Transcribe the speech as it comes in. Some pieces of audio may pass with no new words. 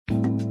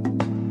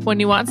When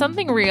you want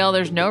something real,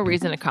 there's no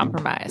reason to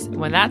compromise.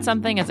 When that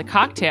something is a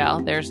cocktail,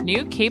 there's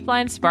new Cape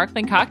Line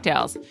sparkling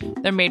cocktails.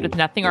 They're made with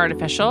nothing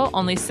artificial,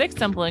 only 6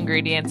 simple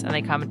ingredients, and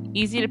they come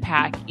easy to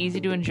pack,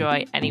 easy to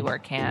enjoy anywhere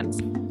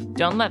cans.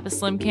 Don't let the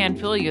slim can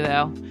fool you,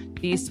 though.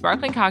 These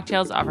sparkling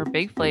cocktails offer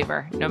big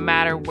flavor, no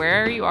matter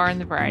where you are in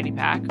the variety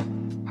pack.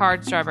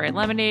 Hard strawberry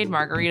lemonade,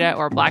 margarita,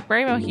 or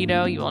blackberry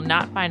mojito, you will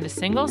not find a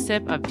single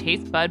sip of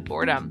taste bud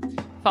boredom.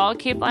 Follow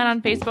Cape Line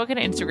on Facebook and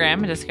Instagram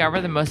and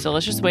discover the most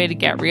delicious way to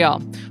get real.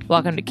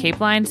 Welcome to Cape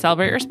Line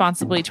Celebrate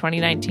Responsibly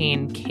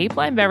 2019. Cape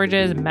Line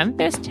Beverages,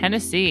 Memphis,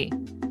 Tennessee.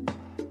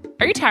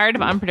 Are you tired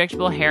of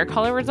unpredictable hair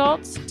color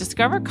results?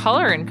 Discover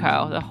Color &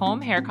 Co., the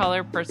home hair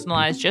color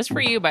personalized just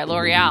for you by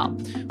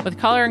L'Oreal. With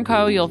Color &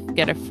 Co., you'll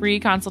get a free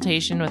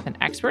consultation with an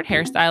expert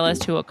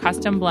hairstylist who will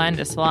custom blend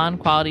a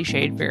salon-quality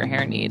shade for your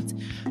hair needs.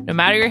 No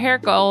matter your hair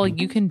goal,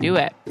 you can do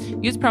it.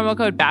 Use promo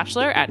code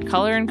BACHELOR at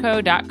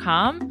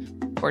coloranco.com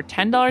for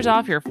 $10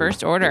 off your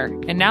first order.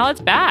 And now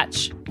let's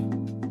batch.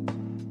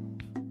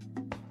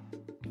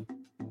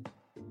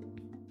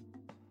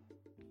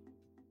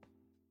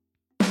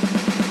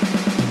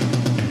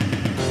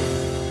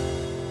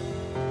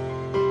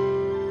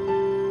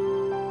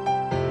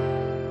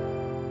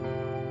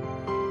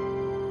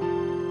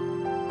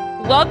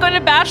 Welcome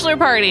to Bachelor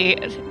Party.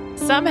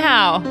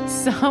 Somehow,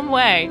 some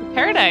way,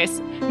 Paradise,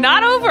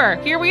 not over.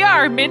 Here we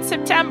are,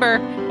 mid-September,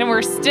 and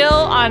we're still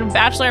on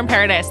Bachelor in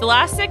Paradise. The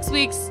last 6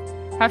 weeks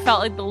have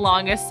felt like the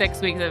longest 6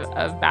 weeks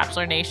of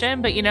Bachelor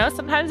Nation, but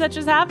sometimes that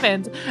just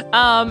happens.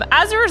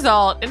 As a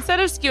result, instead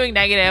of skewing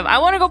negative, I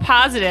want to go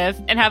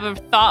positive and have a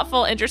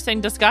thoughtful, interesting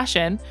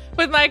discussion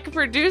with my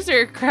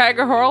producer, Craig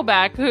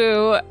Horlbeck,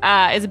 who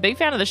is a big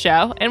fan of the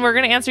show, and we're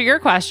going to answer your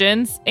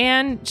questions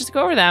and just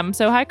go over them.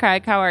 So hi,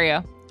 Craig. How are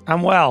you?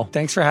 I'm well.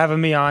 Thanks for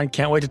having me on.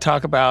 Can't wait to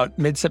talk about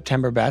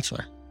mid-September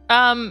Bachelor.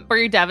 Were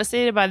you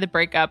devastated by the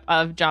breakup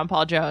of John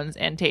Paul Jones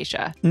and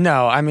Tayshia?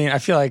 No, I mean, I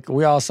feel like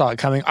we all saw it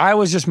coming. I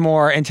was just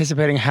more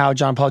anticipating how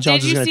John Paul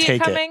Jones was going to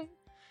take it. Did you see it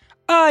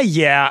coming?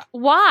 Yeah.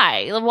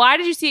 Why? Why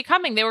did you see it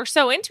coming? They were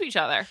so into each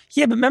other.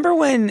 Yeah, but remember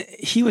when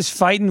he was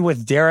fighting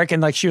with Derek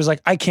and she was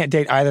like, I can't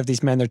date either of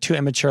these men. They're too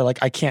immature.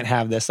 I can't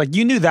have this.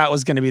 You knew that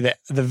was going to be the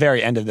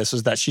very end of this,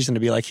 was that she's going to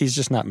be like, he's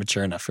just not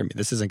mature enough for me.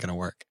 This isn't going to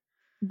work.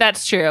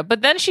 That's true.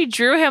 But then she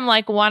drew him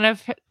like one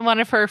of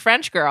her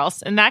French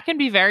girls, and that can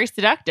be very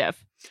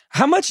seductive.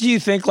 How much do you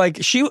think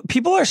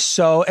people are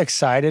so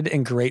excited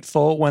and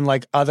grateful when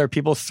other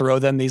people throw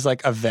them these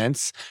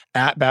events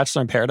at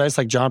Bachelor in Paradise,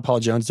 like John Paul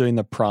Jones doing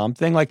the prom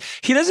thing?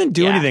 He doesn't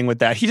do anything with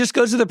that. He just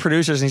goes to the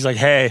producers and he's like,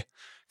 hey,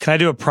 can I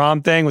do a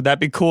prom thing? Would that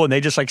be cool? And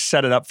they just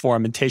set it up for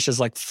him. And Tayshia's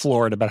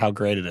floored about how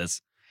great it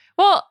is.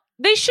 Well,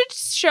 they should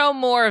show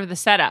more of the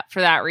setup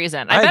for that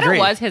reason. I bet agree. It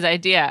was his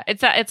idea.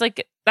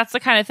 That's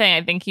the kind of thing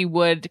I think he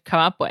would come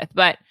up with.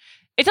 But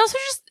it's also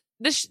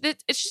just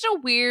it's just a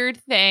weird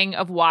thing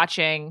of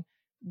watching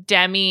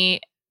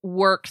Demi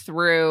work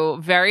through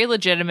very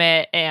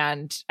legitimate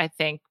and I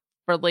think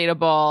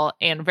relatable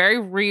and very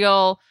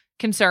real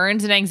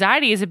concerns and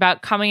anxieties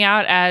about coming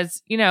out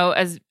as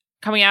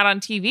coming out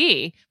on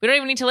TV. We don't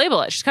even need to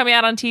label it. She's coming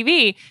out on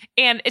TV.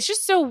 And it's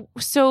just so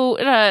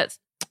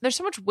there's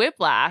so much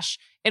whiplash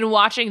in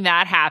watching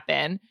that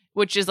happen,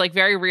 which is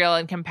very real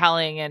and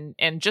compelling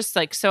and just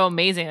so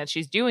amazing that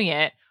she's doing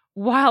it,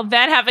 while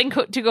then having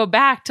to go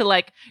back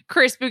to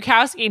Chris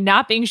Bukowski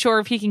not being sure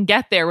if he can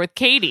get there with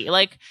Katie.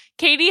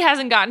 Katie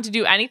hasn't gotten to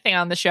do anything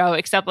on the show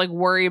except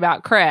worry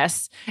about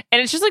Chris.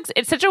 And it's just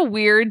it's such a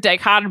weird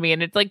dichotomy.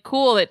 And it's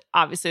cool that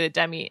obviously that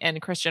Demi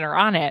and Christian are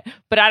on it,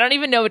 but I don't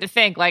even know what to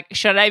think.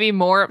 Should I be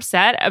more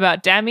upset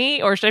about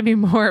Demi or should I be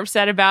more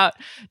upset about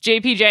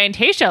JPJ and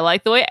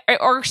Tayshia? The way,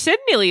 or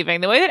Sydney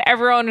leaving, the way that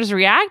everyone was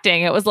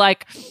reacting, it was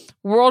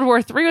World War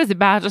III was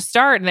about to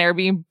start and they were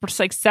being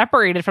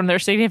separated from their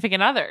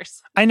significant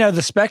others. I know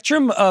the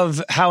spectrum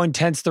of how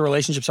intense the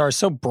relationships are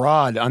so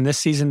broad on this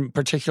season,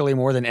 particularly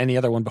more than any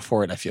other one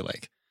before it, I feel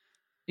like.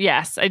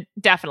 Yes,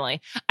 definitely.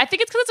 I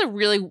think it's because it's a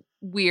really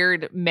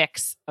weird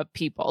mix of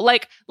people.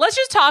 Let's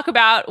just talk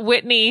about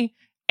Whitney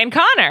and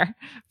Connor.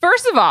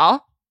 First of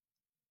all,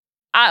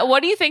 what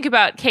do you think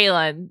about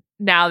Kaylin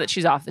now that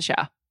she's off the show?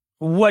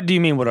 What do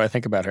you mean? What do I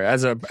think about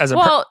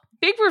her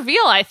Big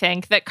reveal, I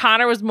think, that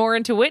Connor was more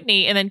into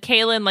Whitney and then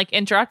Kaylin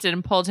interrupted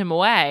and pulled him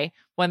away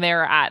when they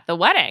were at the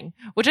wedding,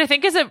 which I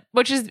think is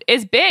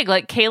big.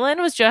 Kaylin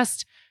was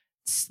just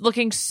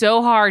looking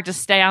so hard to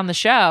stay on the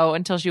show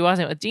until she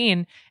wasn't with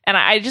Dean. And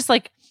I just I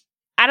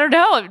don't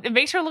know. It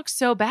makes her look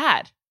so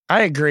bad.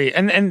 I agree.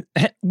 And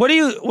what do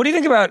you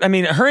think about,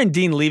 her and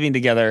Dean leaving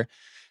together,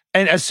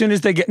 and as soon as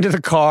they get into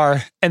the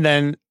car and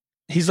then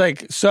he's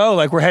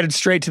we're headed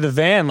straight to the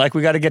van.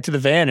 We got to get to the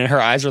van. And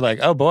her eyes are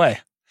oh boy.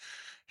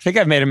 I think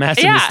I've made a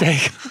massive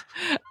mistake.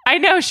 I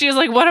know. She was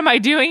what am I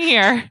doing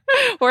here?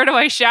 Where do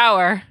I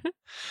shower?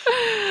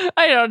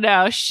 I don't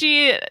know.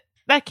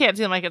 That can't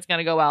seem like it's going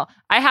to go well.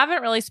 I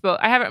haven't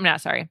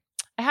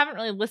I haven't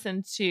really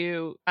listened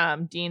to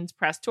Dean's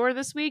press tour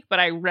this week, but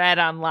I read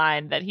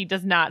online that he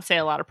does not say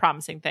a lot of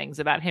promising things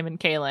about him and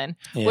Kaylin,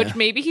 which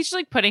maybe he's just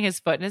like putting his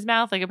foot in his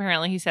mouth. Like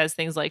apparently he says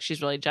things like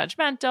she's really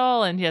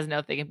judgmental and he doesn't know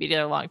if they can be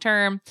together long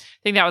term. I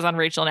think that was on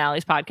Rachel and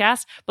Allie's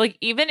podcast. But like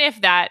even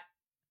if that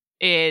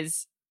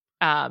is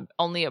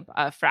only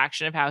a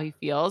fraction of how he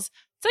feels,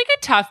 it's like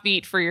a tough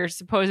beat for your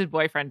supposed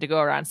boyfriend to go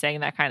around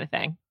saying that kind of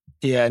thing.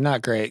 Yeah,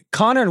 not great.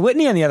 Connor and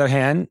Whitney, on the other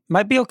hand,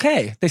 might be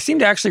okay. They seem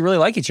to actually really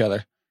like each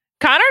other.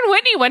 Connor and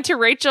Whitney went to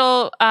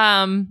Rachel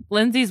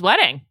Lindsay's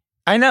wedding.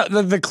 I know.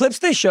 The clips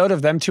they showed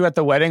of them two at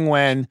the wedding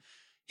when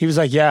he was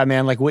like, yeah,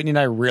 man, like Whitney and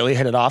I really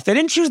hit it off. They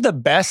didn't choose the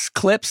best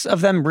clips of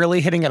them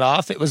really hitting it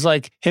off. It was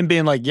like him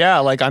being like, yeah,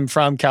 like I'm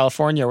from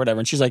California or whatever.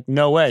 And she's like,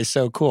 no way,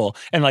 so cool.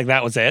 And like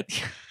that was it.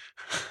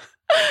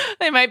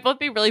 They might both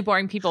be really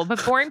boring people,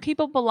 but boring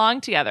people belong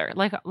together,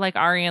 like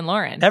Ari and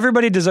Lauren.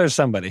 Everybody deserves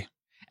somebody.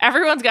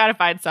 Everyone's got to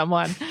find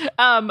someone.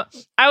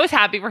 I was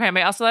happy for him.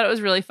 I also thought it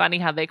was really funny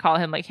how they call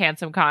him like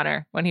handsome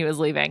Connor when he was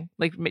leaving,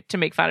 like to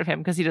make fun of him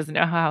because he doesn't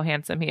know how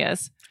handsome he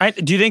is.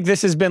 Do you think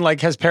this has been like,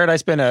 has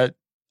Paradise been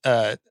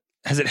has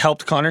it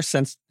helped Connor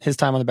since his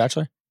time on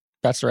The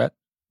Bachelorette?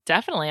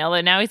 Definitely.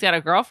 Although now he's got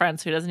a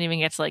girlfriend, so he doesn't even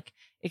get to like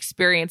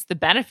experience the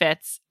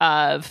benefits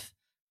of,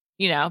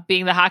 you know,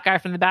 being the hot guy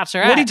from The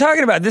Bachelorette. What are you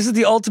talking about? This is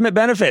the ultimate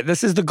benefit.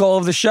 This is the goal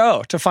of the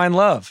show, to find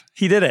love.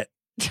 He did it.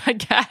 I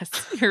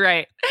guess. You're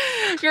right.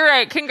 You're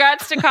right.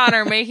 Congrats to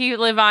Connor. May he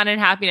live on in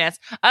happiness.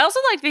 I also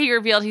like that he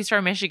revealed he's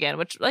from Michigan,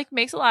 which like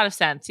makes a lot of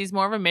sense. He's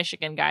more of a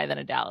Michigan guy than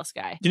a Dallas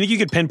guy. Do you think you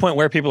could pinpoint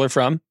where people are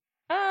from?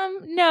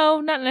 No,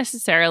 not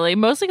necessarily.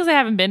 Mostly because I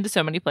haven't been to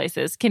so many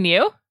places. Can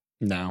you?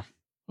 No.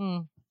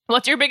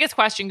 What's your biggest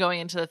question going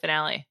into the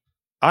finale?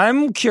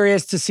 I'm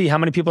curious to see how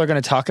many people are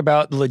going to talk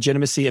about the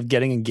legitimacy of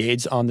getting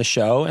engaged on the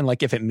show and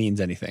like if it means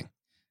anything.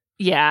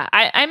 Yeah,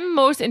 I'm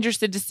most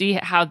interested to see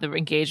how the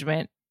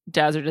engagement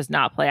does or does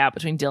not play out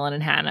between Dylan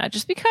and Hannah,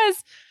 just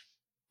because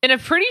in a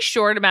pretty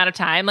short amount of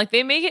time, like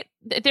they make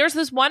it, there's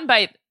this one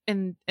bite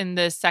in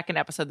the second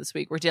episode this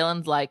week where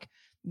Dylan's like,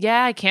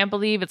 yeah, I can't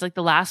believe it's like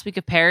the last week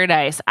of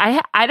Paradise.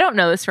 I don't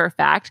know this for a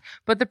fact,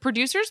 but the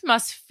producers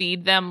must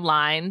feed them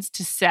lines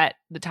to set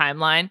the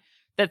timeline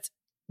that's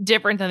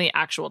different than the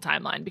actual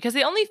timeline because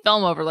they only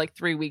film over like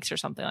 3 weeks or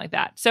something like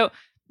that. So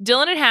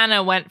Dylan and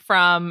Hannah went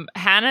from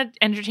Hannah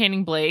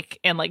entertaining Blake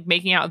and like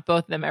making out with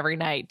both of them every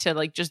night to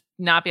like just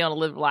not being able to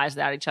live lives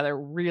without each other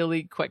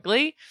really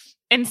quickly.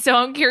 And so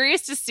I'm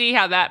curious to see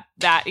how that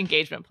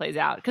engagement plays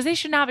out because they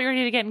should not be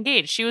ready to get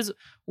engaged. She was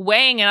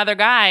weighing another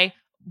guy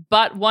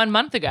but 1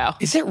 month ago.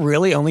 Is it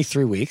really only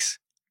 3 weeks?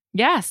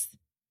 Yes.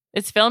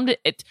 It's filmed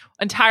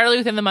entirely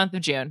within the month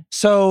of June.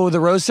 So the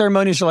rose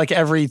ceremonies are like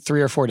every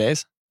 3 or 4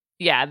 days?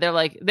 Yeah, they're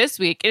like this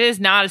week. It is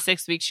not a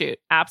 6-week shoot.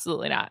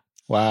 Absolutely not.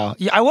 Wow.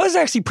 Yeah, I was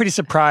actually pretty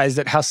surprised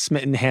at how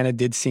smitten Hannah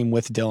did seem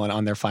with Dylan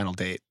on their final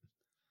date.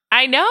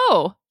 I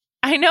know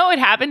it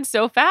happened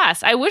so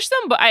fast. I wish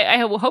them, but I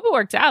hope it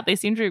worked out. They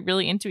seem to be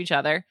really into each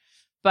other,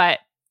 but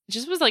it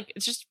just was like,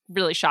 it's just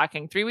really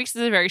shocking. 3 weeks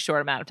is a very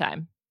short amount of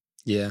time.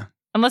 Yeah.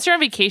 Unless you're on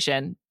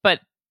vacation,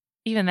 but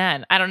even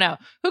then, I don't know.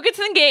 Who gets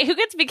engaged? Who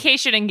gets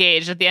vacation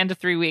engaged at the end of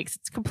 3 weeks?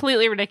 It's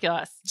completely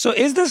ridiculous. So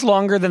is this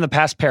longer than the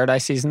past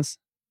Paradise seasons?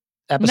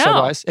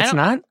 Episode-wise? It's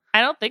not?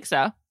 I don't think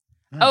so.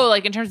 Oh,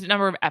 like in terms of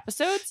number of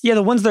episodes? Yeah,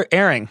 the ones they're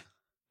airing.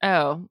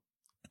 Oh,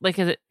 like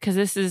because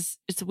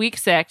it's week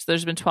 6.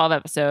 There's been 12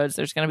 episodes.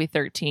 There's going to be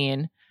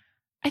 13.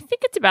 I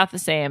think it's about the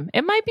same.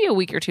 It might be a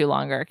week or two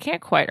longer.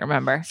 Can't quite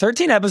remember.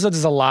 13 episodes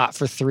is a lot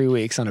for 3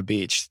 weeks on a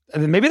beach.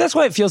 And maybe that's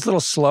why it feels a little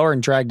slower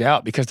and dragged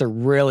out because they're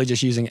really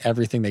just using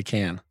everything they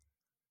can.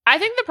 I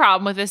think the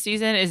problem with this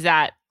season is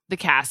that the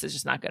cast is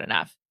just not good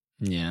enough.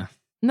 Yeah.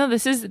 No,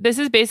 this is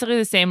basically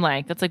the same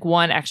length. It's like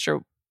one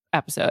extra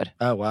episode.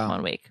 Oh, wow.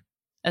 1 week.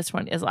 As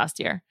last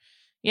year.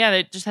 Yeah,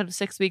 they just had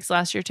 6 weeks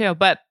last year too.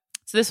 But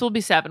so this will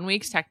be 7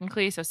 weeks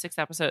technically, so 6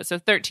 episodes, so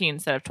 13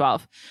 instead of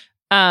 12.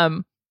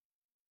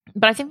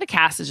 But I think the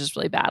cast is just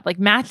really bad. Like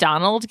Matt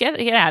Donald, get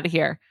out of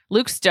here.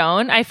 Luke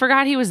Stone, I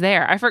forgot he was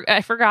there.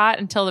 I forgot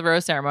until the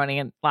rose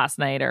ceremony last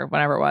night or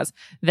whenever it was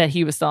that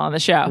he was still on the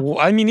show. Well,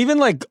 I mean, even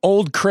like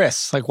old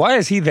Chris, like why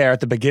is he there at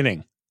the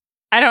beginning?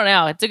 I don't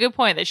know. It's a good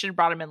point. They should have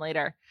brought him in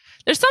later.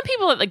 There's some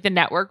people that like the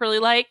network really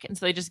like, and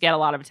so they just get a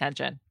lot of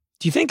attention.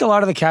 Do you think a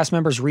lot of the cast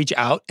members reach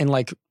out and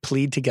like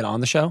plead to get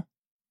on the show?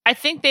 I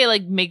think they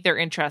like make their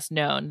interest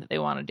known that they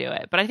want to do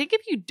it. But I think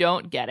if you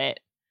don't get it,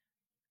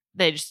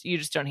 you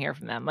just don't hear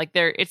from them. Like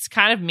it's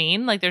kind of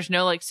mean. Like there's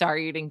no like,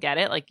 sorry, you didn't get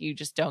it. Like you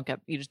just don't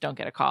get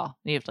a call.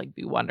 You have to like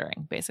be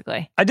wondering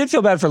basically. I did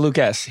feel bad for Luke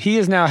S. He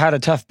has now had a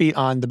tough beat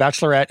on The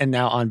Bachelorette and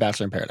now on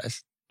Bachelor in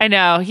Paradise. I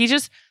know. He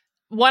just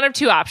one of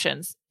two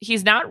options.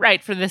 He's not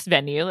right for this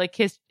venue. Like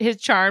his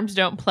charms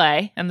don't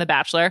play in The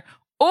Bachelor.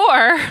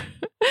 Or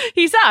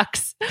he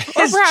sucks.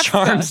 His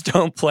charms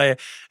don't play.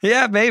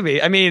 Yeah,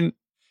 maybe. I mean,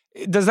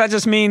 does that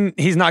just mean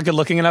he's not good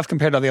looking enough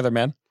compared to the other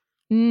men?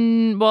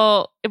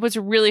 Well, it was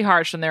really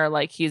harsh when they were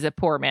like, he's a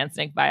poor man's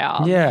Nick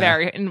Viall. Yeah.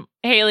 And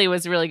Haley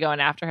was really going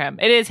after him.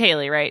 It is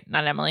Haley, right?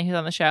 Not Emily who's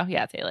on the show?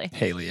 Yeah, it's Haley.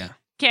 Haley, yeah.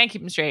 Can't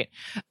keep them straight.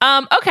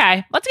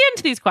 Okay, let's get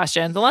into these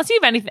questions. Unless you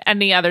have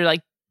any other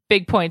like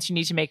big points you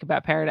need to make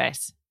about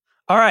Paradise.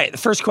 All right. The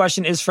first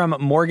question is from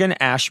Morgan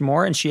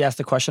Ashmore, and she asked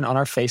the question on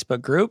our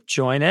Facebook group.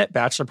 Join it,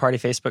 Bachelor Party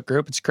Facebook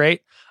group. It's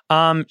great.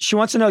 She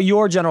wants to know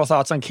your general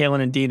thoughts on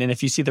Caelynn and Dean, and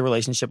if you see the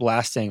relationship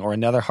lasting or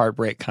another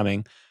heartbreak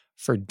coming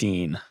for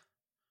Dean.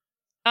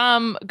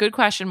 Good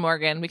question,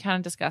 Morgan. We kind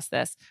of discussed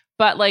this,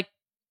 but like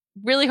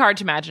really hard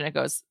to imagine it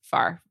goes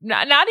far.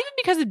 Not even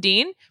because of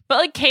Dean, but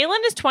like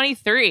Caelynn is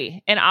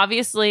 23 and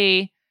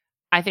obviously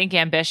I think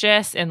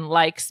ambitious and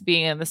likes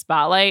being in the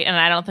spotlight. And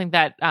I don't think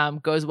that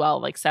goes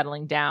well, like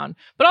settling down.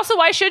 But also,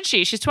 why should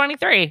she? She's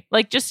 23.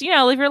 Like, just,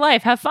 live your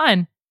life. Have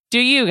fun. Do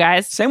you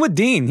guys? Same with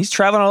Dean. He's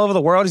traveling all over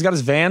the world. He's got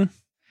his van.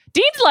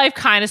 Dean's life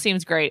kind of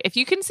seems great. If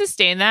you can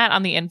sustain that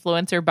on the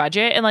influencer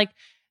budget. And like,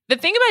 the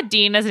thing about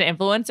Dean as an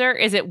influencer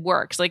is it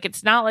works. Like,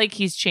 it's not like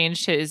he's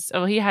changed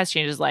he has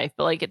changed his life.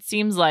 But like, it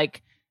seems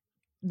like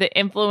the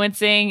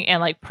influencing and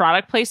like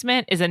product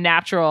placement is a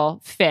natural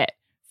fit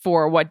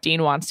for what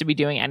Dean wants to be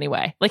doing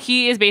anyway. Like,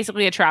 he is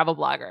basically a travel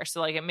blogger. So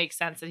like, it makes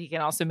sense that he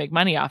can also make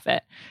money off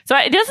it. So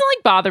it doesn't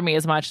like bother me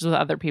as much as with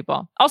other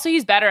people. Also,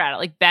 he's better at it.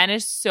 Like, Ben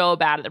is so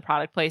bad at the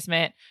product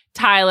placement.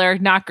 Tyler,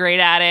 not great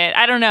at it.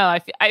 I don't know.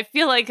 I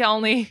feel like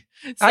only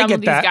some of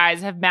these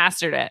guys have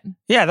mastered it.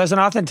 Yeah, there's an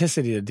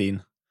authenticity to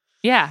Dean.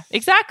 Yeah,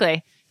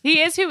 exactly.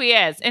 He is who he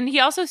is. And he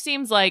also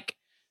seems like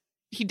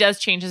he does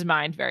change his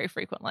mind very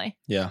frequently.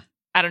 Yeah.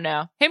 I don't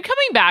know. Him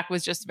coming back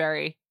was just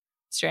very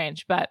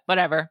strange, but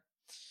whatever.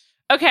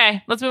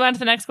 Okay, let's move on to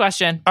the next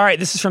question. All right,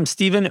 this is from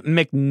Stephen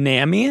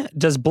McNamee.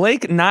 Does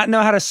Blake not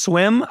know how to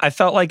swim? I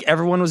felt like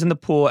everyone was in the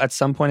pool at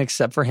some point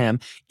except for him.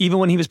 Even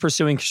when he was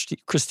pursuing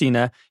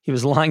Christina, he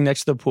was lying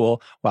next to the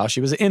pool while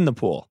she was in the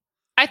pool.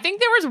 I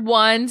think there was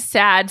one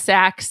sad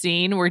sack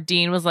scene where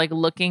Dean was like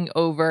looking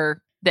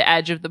over the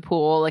edge of the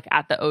pool, like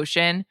at the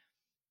ocean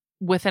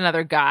with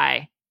another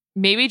guy.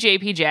 Maybe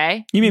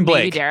JPJ. You mean Blake?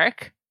 Maybe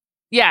Derek.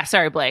 Yeah,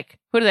 sorry, Blake.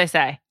 Who did I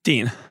say?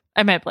 Dean.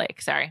 I meant Blake,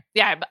 sorry.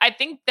 Yeah, but I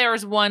think there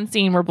was one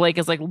scene where Blake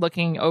is like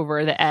looking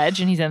over the edge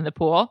and he's in the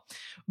pool.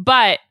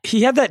 But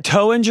he had that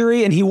toe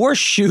injury and he wore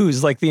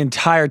shoes like the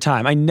entire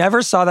time. I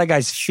never saw that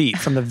guy's feet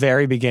from the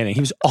very beginning. He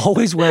was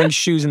always wearing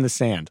shoes in the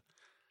sand.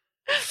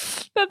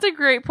 That's a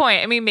great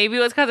point. I mean, maybe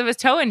it was because of his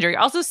toe injury.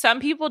 Also, some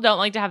people don't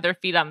like to have their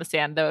feet on the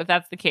sand, though. If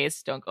that's the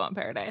case, don't go on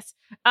Paradise.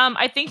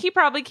 I think he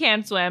probably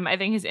can swim. I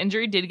think his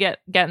injury did get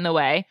in the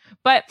way.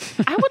 But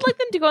I would like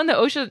them to go in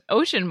the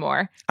ocean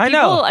more. I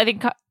know. I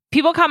think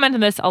people comment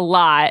on this a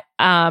lot.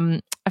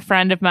 A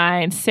friend of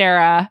mine,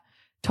 Sarah,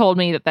 told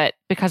me that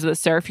because of the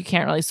surf, you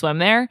can't really swim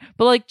there.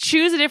 But like,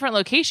 choose a different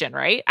location,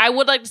 right? I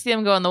would like to see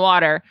them go in the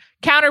water.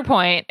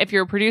 Counterpoint, if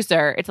you're a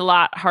producer, it's a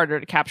lot harder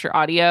to capture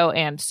audio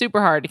and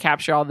super hard to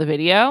capture all the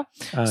video.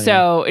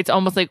 So it's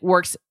almost like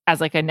works as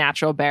like a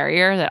natural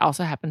barrier that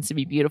also happens to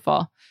be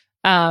beautiful.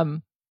 But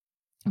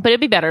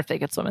it'd be better if they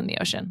could swim in the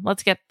ocean.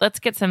 Let's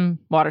get some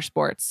water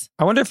sports.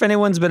 I wonder if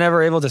anyone's been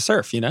ever able to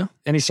surf,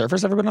 Any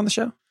surfers ever been on the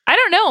show? I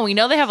don't know. We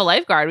know they have a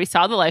lifeguard. We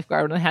saw the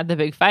lifeguard when they had the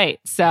big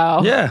fight.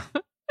 So yeah.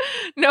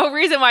 No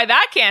reason why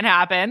that can't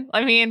happen.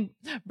 I mean,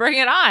 bring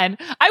it on.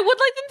 I would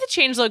like them to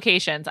change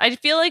locations. I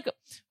feel like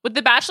with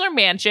the Bachelor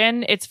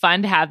Mansion, it's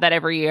fun to have that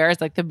every year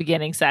as like the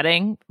beginning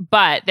setting,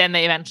 but then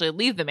they eventually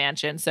leave the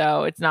mansion,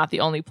 so it's not the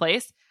only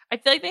place. I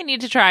feel like they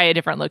need to try a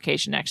different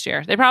location next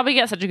year. They probably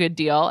get such a good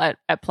deal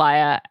at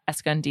Playa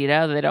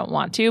Escondido that they don't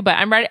want to, but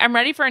I'm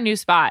ready for a new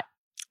spot.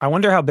 I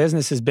wonder how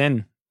business has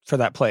been for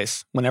that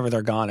place whenever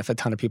they're gone, if a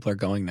ton of people are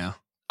going now.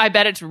 I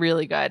bet it's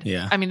really good.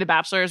 Yeah. I mean, The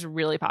Bachelor is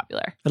really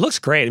popular. It looks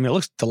great. I mean, it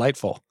looks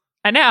delightful.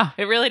 I know.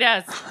 It really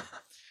does.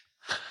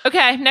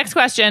 Okay, next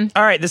question.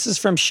 All right, this is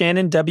from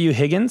Shannon W.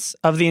 Higgins.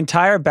 Of the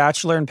entire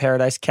Bachelor in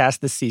Paradise cast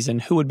this season,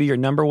 who would be your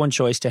number one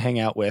choice to hang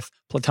out with,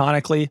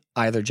 platonically,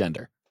 either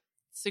gender?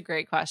 It's a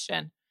great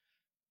question.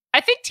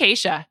 I think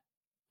Tayshia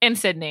and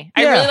Sydney.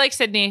 I really like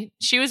Sydney.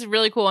 She was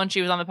really cool when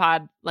she was on the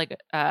pod, like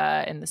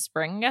in the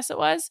spring, I guess it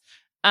was.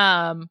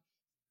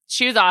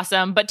 She was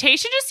awesome, but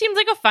Tayshia just seems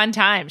like a fun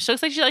time. She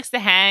looks like she likes to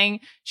hang.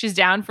 She's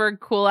down for a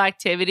cool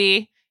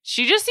activity.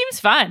 She just seems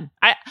fun.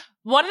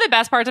 One of the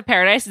best parts of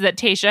Paradise is that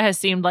Tayshia has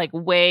seemed like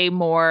way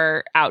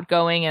more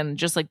outgoing and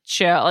just like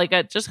chill,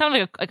 just kind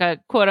of like a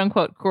quote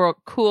unquote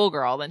cool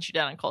girl than she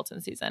did on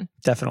Colton season.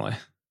 Definitely.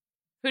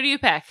 Who do you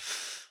pick?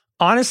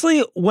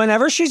 Honestly,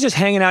 whenever she's just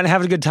hanging out and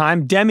having a good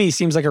time, Demi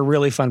seems like a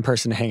really fun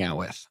person to hang out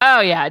with.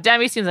 Oh yeah,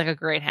 Demi seems like a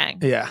great hang.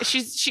 Yeah,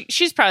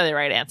 she's probably the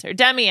right answer.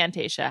 Demi and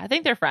Tayshia, I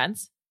think they're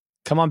friends.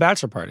 Come on,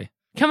 Bachelor Party.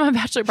 Come on,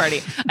 Bachelor Party.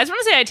 I just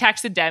want to say I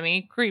texted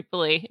Demi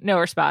creepily. No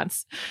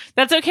response.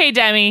 That's okay,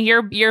 Demi.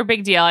 You're a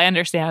big deal. I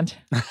understand.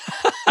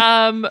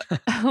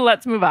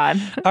 Let's move on.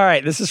 All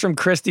right. This is from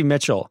Christy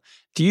Mitchell.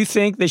 Do you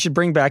think they should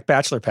bring back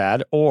Bachelor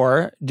Pad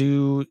or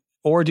do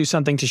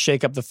something to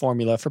shake up the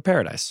formula for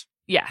Paradise?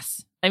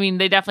 Yes. I mean,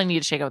 they definitely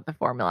need to shake up the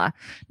formula.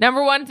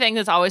 Number one thing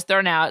that's always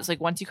thrown out is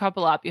like once you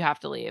couple up, you have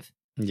to leave.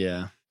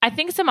 Yeah. I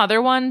think some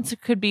other ones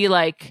could be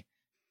like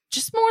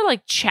just more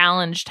like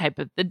challenge type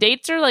of. The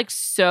dates are like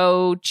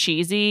so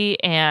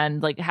cheesy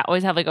and like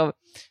always have like a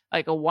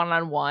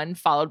one-on-one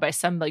followed by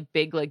some like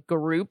big like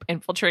group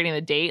infiltrating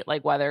the date,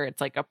 like whether it's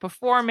like a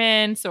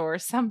performance or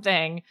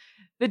something.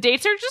 The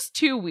dates are just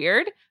too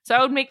weird. So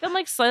I would make them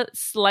like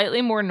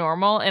slightly more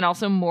normal and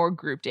also more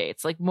group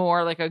dates, like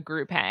more like a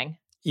group hang.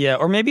 Yeah,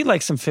 or maybe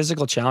like some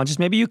physical challenges.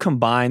 Maybe you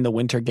combine the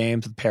Winter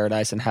Games with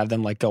Paradise and have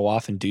them like go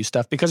off and do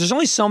stuff, because there's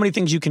only so many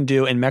things you can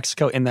do in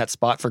Mexico in that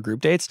spot for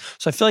group dates.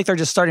 So I feel like they're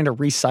just starting to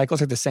recycle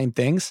like the same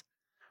things.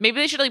 Maybe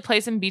they should like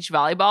play some beach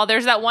volleyball.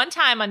 There's that one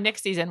time on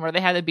Nick's season where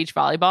they had a beach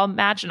volleyball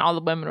match and all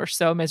the women were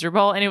so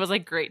miserable and it was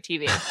like great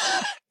TV.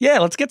 Yeah,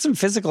 let's get some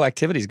physical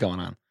activities going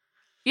on.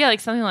 Yeah,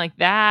 like something like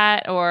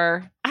that,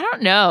 or I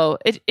don't know.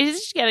 It is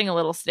just getting a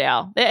little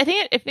stale. I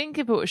think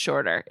if it was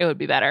shorter, it would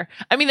be better.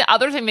 I mean, the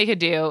other thing they could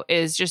do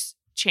is just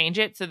change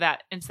it so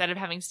that instead of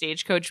having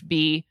Stagecoach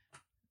be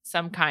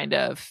some kind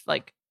of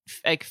like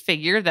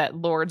figure that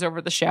lords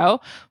over the show,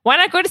 why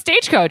not go to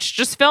Stagecoach?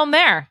 Just film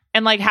there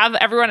and like have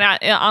everyone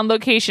on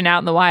location out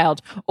in the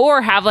wild,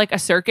 or have like a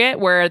circuit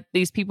where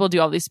these people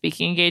do all these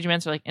speaking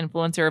engagements or like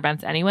influencer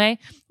events anyway.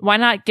 Why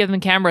not give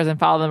them cameras and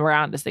follow them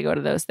around as they go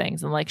to those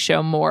things and like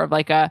show more of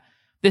like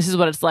this is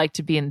what it's like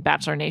to be in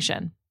Bachelor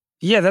Nation.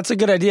 Yeah, that's a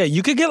good idea.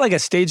 You could get like a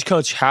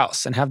Stagecoach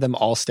house and have them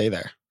all stay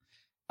there.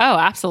 Oh,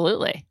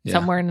 absolutely. Yeah.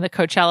 Somewhere in the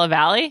Coachella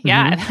Valley.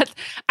 Yeah.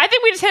 I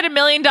think we just hit $1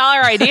 million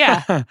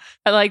idea.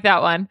 I like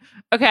that one.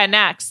 Okay,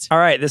 next. All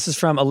right. This is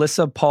from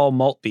Alyssa Paul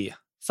Maltby.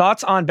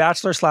 Thoughts on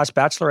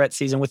Bachelor/Bachelorette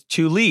season with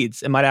 2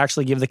 leads? It might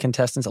actually give the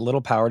contestants a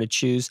little power to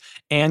choose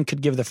and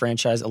could give the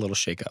franchise a little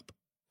shakeup.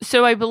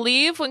 So I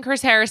believe when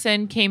Chris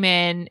Harrison came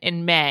in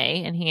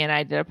May and he and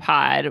I did a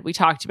pod, we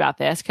talked about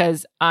this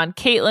because on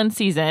Kaitlyn's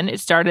season,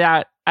 it started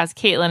out as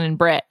Kaitlyn and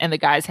Britt, and the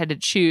guys had to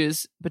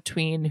choose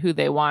between who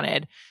they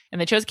wanted. And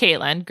they chose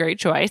Kaitlyn. Great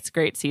choice.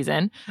 Great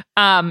season.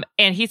 And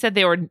he said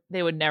they would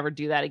never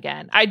do that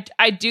again.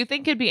 I do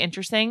think it'd be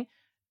interesting,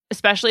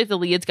 especially if the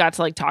leads got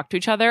to like talk to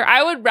each other.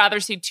 I would rather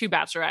see 2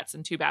 bachelorettes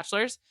than 2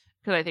 bachelors,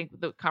 because I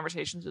think the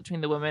conversations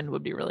between the women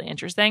would be really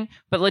interesting.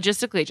 But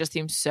logistically, it just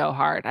seems so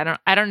hard.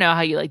 I don't know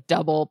how you like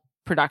double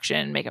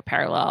production, make a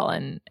parallel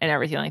and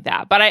everything like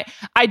that. But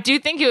I do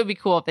think it would be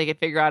cool if they could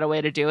figure out a way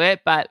to do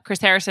it. But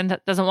Chris Harrison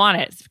doesn't want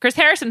it. If Chris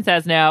Harrison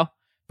says no,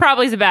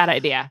 probably is a bad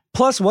idea.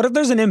 Plus, what if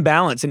there's an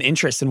imbalance in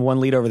interest in one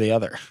lead over the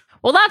other?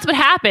 Well, that's what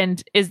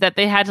happened, is that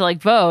they had to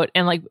like vote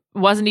and like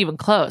wasn't even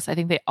close. I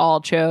think they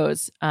all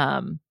chose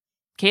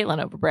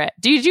Kaitlyn over Britt.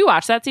 Did you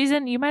watch that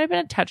season? You might have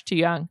been a touch too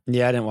young.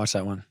 Yeah, I didn't watch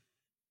that one.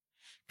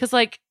 Because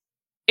like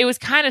it was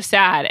kind of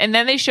sad. And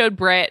then they showed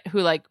Britt,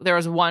 who like there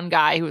was one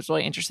guy who was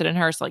really interested in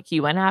her. So like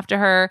he went after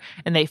her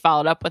and they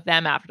followed up with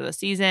them after the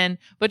season,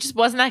 but just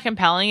wasn't that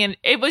compelling. And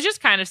it was just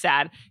kind of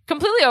sad,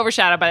 completely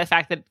overshadowed by the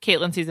fact that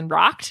Kaitlyn's season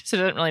rocked. So it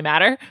doesn't really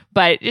matter,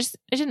 but it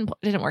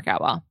didn't work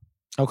out well.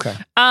 Okay.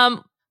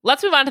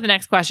 Let's move on to the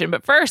next question.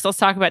 But first, let's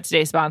talk about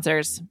today's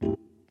sponsors.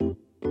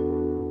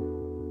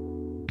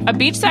 A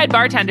beachside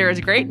bartender is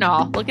great and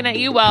all, looking at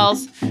you,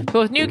 Wells. But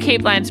with new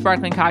Cape Line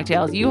sparkling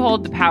cocktails, you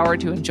hold the power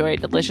to enjoy a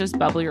delicious,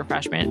 bubbly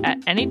refreshment at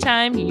any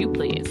time you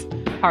please.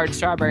 Hard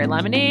strawberry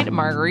lemonade,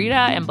 margarita,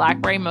 and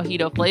blackberry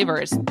mojito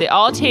flavors. They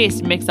all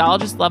taste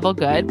mixologist level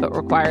good, but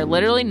require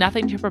literally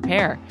nothing to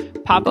prepare.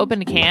 Pop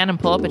open a can and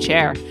pull up a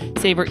chair.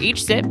 Savor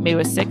each sip made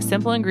with 6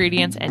 simple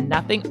ingredients and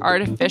nothing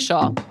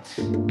artificial.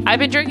 I've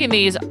been drinking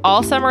these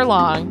all summer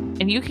long,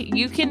 and you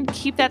can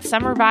keep that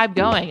summer vibe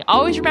going.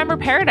 Always remember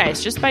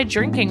paradise just by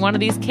drinking one of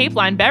these Cape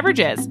Line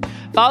beverages.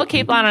 Follow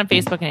Cape Line on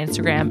Facebook and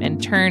Instagram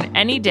and turn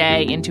any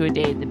day into a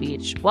day at the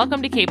beach.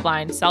 Welcome to Cape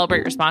Line.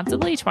 Celebrate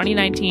responsibly.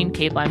 2019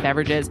 Cape Line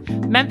Beverages,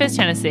 Memphis,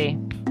 Tennessee.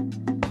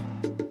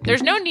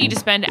 There's no need to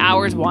spend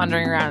hours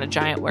wandering around a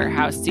giant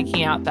warehouse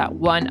seeking out that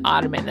one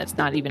ottoman that's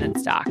not even in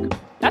stock.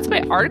 That's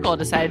why Article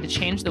decided to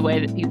change the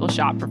way that people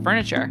shop for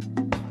furniture.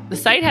 The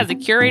site has a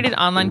curated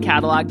online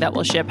catalog that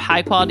will ship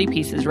high-quality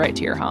pieces right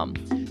to your home.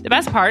 The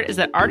best part is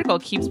that Article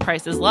keeps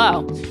prices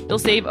low. You'll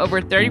save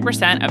over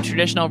 30% of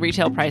traditional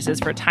retail prices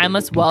for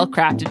timeless,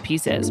 well-crafted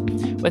pieces.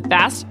 With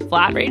fast,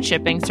 flat-rate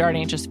shipping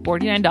starting at just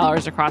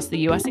 $49 across the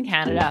US and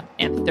Canada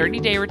and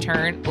 30-day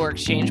return or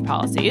exchange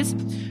policies,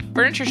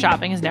 furniture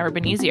shopping has never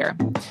been easier.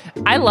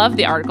 I love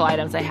the Article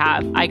items I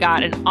have. I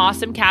got an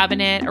awesome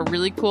cabinet, a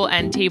really cool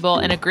end table,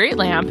 and a great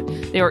lamp.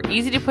 They were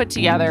easy to put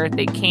together,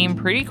 they came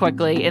pretty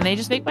quickly, and they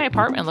just make my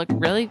apartment look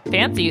really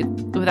fancy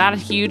without a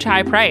huge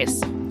high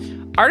price.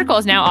 Article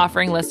is now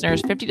offering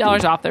listeners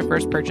 $50 off their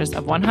first purchase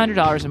of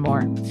 $100 or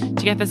more.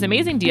 To get this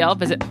amazing deal,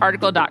 visit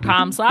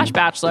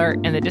article.com/bachelor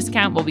and the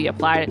discount will be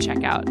applied at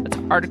checkout. That's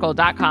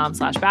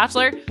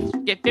article.com/bachelor.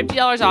 Get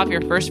 $50 off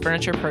your first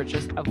furniture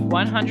purchase of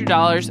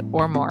 $100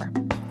 or more.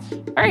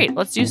 All right,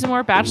 let's do some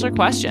more Bachelor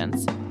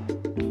questions.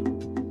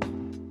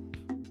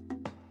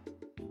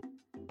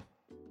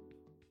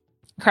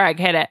 Craig,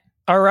 hit it.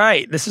 All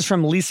right, this is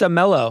from Lisa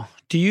Mello.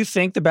 Do you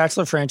think the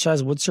Bachelor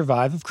franchise would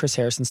survive if Chris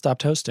Harrison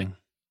stopped hosting?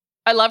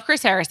 I love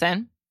Chris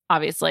Harrison,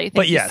 obviously.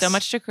 Thank you so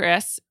much to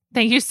Chris.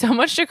 Thank you so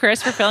much to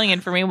Chris for filling in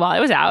for me while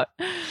I was out.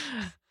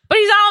 but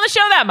he's not on the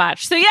show that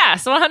much. So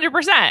yes,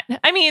 100%.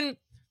 I mean,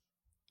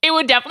 it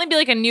would definitely be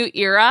like a new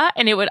era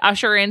and it would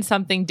usher in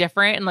something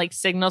different and like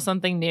signal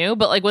something new.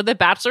 But like, would The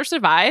Bachelor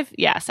survive?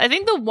 Yes. I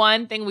think the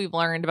one thing we've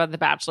learned about The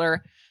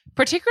Bachelor,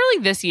 particularly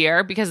this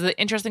year, because the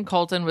interest in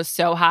Colton was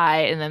so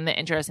high and then the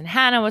interest in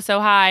Hannah was so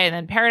high and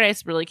then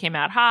Paradise really came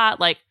out hot.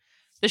 Like,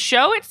 the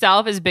show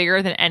itself is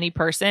bigger than any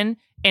person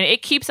and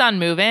it keeps on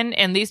moving.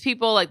 And these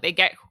people, like, they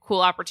get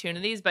cool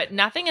opportunities, but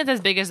nothing is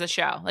as big as the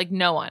show. Like,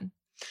 no one.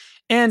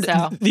 And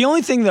the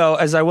only thing, though,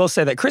 as I will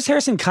say, that Chris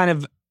Harrison kind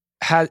of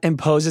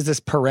imposes this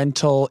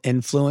parental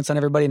influence on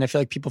everybody. And I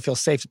feel like people feel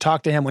safe to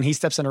talk to him. When he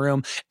steps in a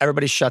room,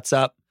 everybody shuts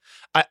up.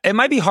 It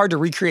might be hard to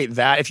recreate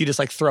that if you just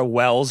like throw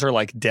Wells or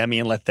like Demi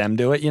and let them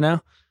do it, you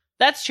know?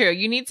 That's true.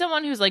 You need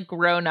someone who's like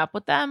grown up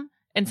with them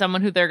and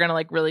someone who they're going to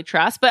like really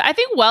trust. But I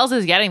think Wells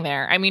is getting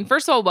there. I mean,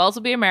 first of all, Wells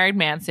will be a married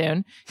man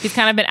soon. He's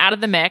kind of been out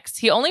of the mix.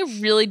 He only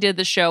really did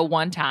the show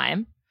one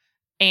time.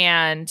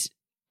 And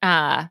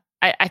I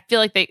feel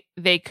like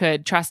they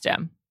could trust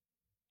him.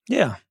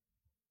 Yeah.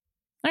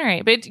 All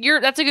right. But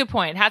that's a good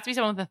point. It has to be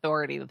someone with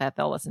authority that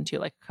they'll listen to,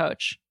 like a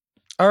coach.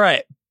 All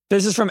right.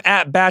 This is from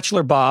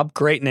 @BachelorBob.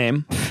 Great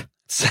name.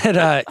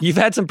 Said, you've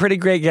had some pretty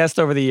great guests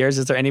over the years.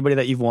 Is there anybody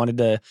that you've wanted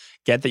to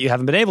get that you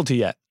haven't been able to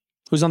yet?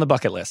 Who's on the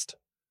bucket list?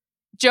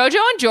 JoJo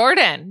and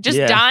Jordan. Just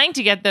dying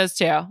to get those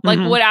two. Like,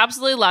 would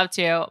absolutely love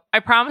to. I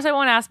promise I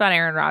won't ask about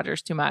Aaron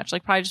Rodgers too much.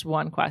 Like, probably just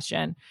one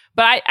question.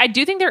 But I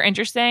do think they're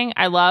interesting.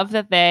 I love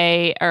that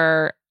they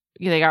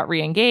got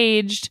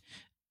re-engaged.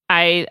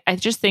 I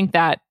just think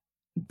that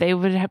they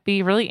would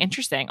be really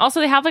interesting.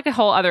 Also, they have like a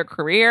whole other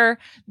career.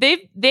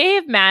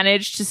 They've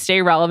managed to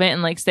stay relevant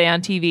and like stay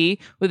on TV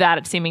without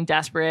it seeming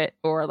desperate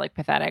or like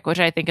pathetic, which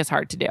I think is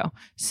hard to do.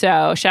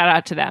 So shout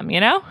out to them, you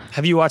know?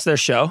 Have you watched their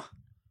show?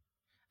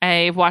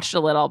 I've watched a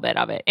little bit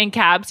of it. In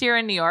cabs here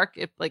in New York,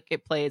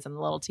 it plays on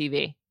the little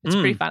TV. It's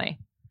pretty funny.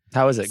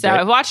 How is it? So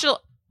Great? I've watched it.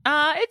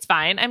 It's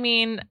fine. I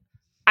mean,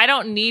 I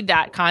don't need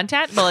that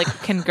content, but like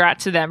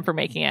congrats to them for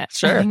making it.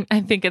 Sure. I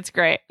think it's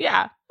great.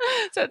 Yeah.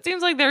 So it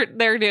seems like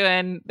they're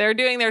doing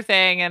their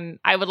thing, and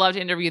I would love to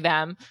interview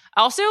them.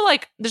 Also,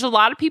 like, there's a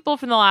lot of people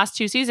from the last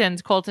 2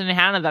 seasons, Colton and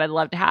Hannah, that I'd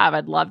love to have.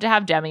 I'd love to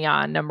have Demi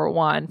on, number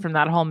one, from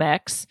that whole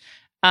mix.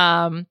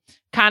 Kind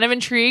of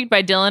intrigued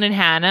by Dylan and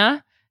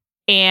Hannah,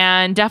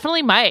 and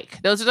definitely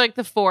Mike. Those are like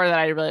the 4 that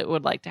I really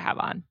would like to have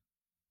on.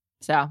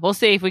 So we'll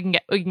see if we can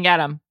get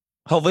them.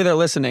 Hopefully they're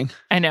listening.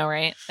 I know,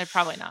 right? They're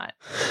probably not.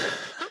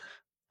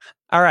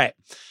 All right.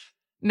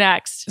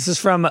 Next. This is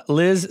from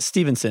Liz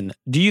Stevenson.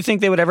 Do you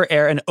think they would ever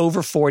air an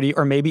over 40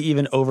 or maybe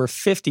even over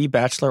 50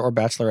 Bachelor or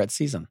Bachelorette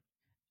season?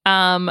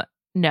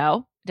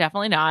 No,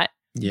 definitely not.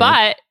 Yeah.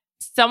 But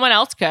someone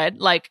else could.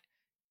 Like,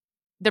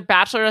 The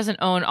Bachelor doesn't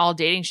own all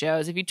dating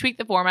shows. If you tweak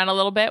the format a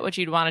little bit, which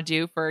you'd want to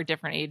do for a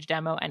different age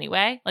demo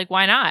anyway, like,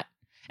 why not?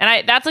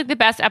 And that's like the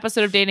best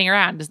episode of Dating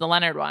Around is the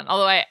Leonard one.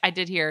 Although I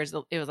did hear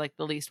it was like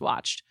the least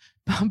watched.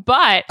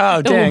 But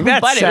oh, dang,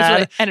 that's but sad. It was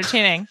really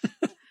entertaining.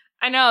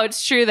 I know,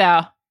 it's true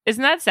though.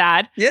 Isn't that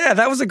sad? Yeah,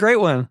 that was a great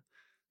one.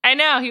 I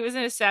know. He was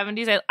in his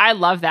 70s. I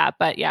love that.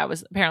 But yeah, it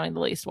was apparently the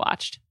least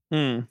watched.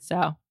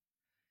 So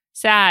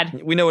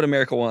sad. We know what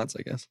America wants,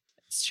 I guess.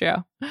 It's true.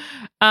 All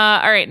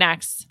right,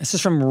 next. This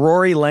is from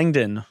Rory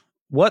Langdon.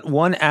 What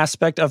one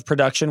aspect of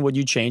production would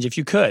you change if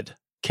you could?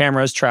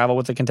 Cameras, travel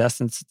with the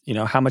contestants,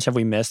 how much have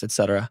we missed,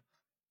 etc.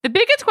 The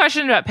biggest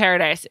question about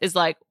Paradise is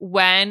like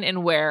when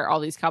and where all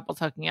these couples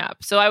hooking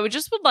up. So I would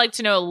like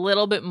to know a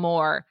little bit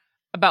more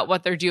about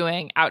what they're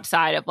doing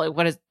outside of like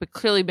what has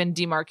clearly been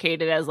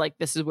demarcated as like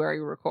this is where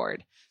you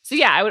record. So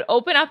yeah, I would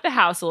open up the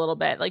house a little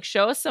bit, like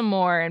show us some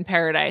more in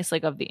Paradise,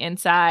 like of the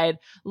inside.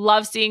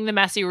 Love seeing the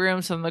messy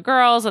rooms from the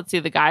girls. Let's see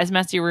the guys'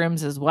 messy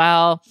rooms as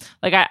well.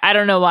 Like I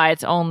don't know why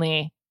it's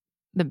only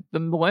the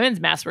women's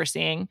mess we're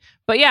seeing,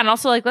 but yeah, and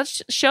also like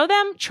let's show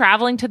them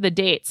traveling to the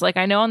dates. Like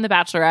I know on The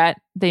Bachelorette,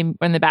 in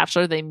The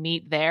Bachelor they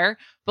meet there,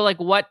 but like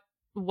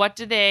what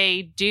do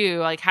they do?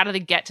 Like, how do they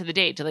get to the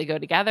date? Do they go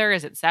together?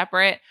 Is it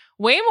separate?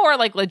 Way more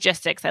like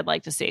logistics I'd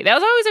like to see. That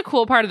was always a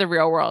cool part of The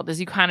Real World is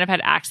you kind of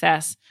had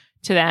access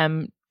to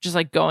them just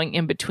like going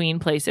in between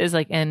places,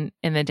 like in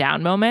the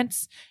down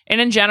moments.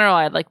 And in general,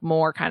 I'd like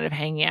more kind of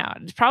hanging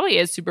out. It probably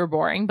is super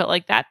boring, but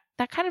like that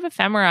kind of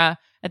ephemera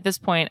at this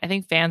point, I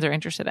think fans are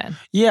interested in.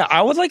 Yeah,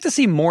 I would like to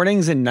see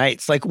mornings and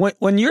nights. Like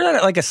when you're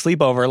at like a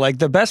sleepover, like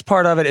the best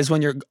part of it is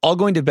when you're all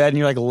going to bed and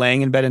you're like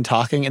laying in bed and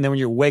talking. And then when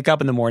you wake up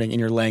in the morning and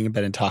you're laying in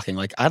bed and talking,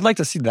 like I'd like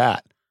to see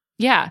that.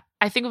 Yeah.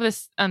 I think of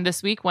this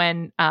this week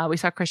when we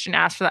saw Christian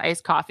ask for the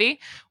iced coffee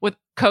with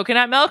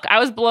coconut milk. I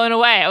was blown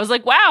away. I was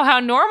like, wow, how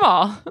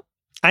normal.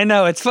 I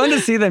know. It's fun to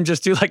see them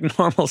just do like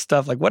normal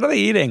stuff. Like, what are they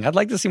eating? I'd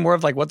like to see more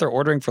of like what they're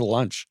ordering for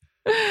lunch.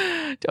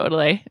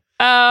 Totally.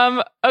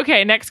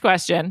 Okay, next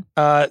question.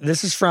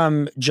 This is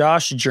from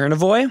Josh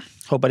Jernevoy.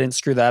 Hope I didn't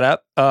screw that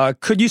up.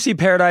 Could you see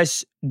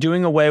Paradise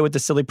doing away with the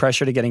silly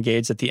pressure to get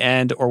engaged at the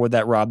end, or would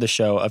that rob the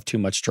show of too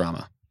much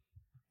drama?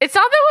 It's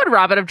not that it would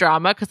rob it of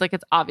drama because like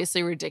it's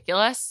obviously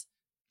ridiculous.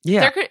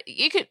 Yeah.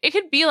 It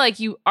could be like,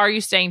 are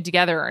you staying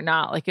together or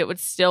not? Like, it would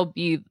still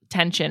be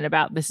tension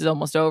about this is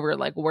almost over.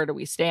 Like, where do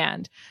we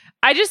stand?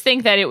 I just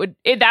think that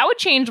that would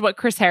change what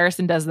Chris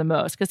Harrison does the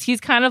most, because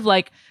he's kind of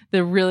like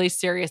the really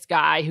serious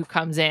guy who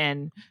comes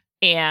in,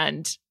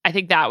 and I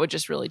think that would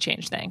just really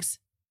change things.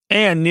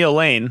 And Neil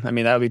Lane, I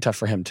mean, that would be tough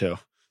for him too.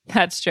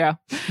 That's true.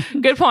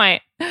 Good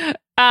point.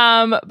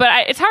 But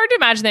it's hard to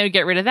imagine they would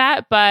get rid of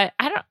that. But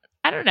I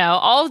don't know.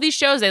 All of these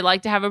shows, they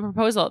like to have a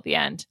proposal at the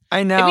end.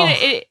 I know.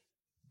 I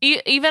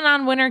mean, even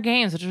on Winter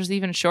Games, which was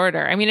even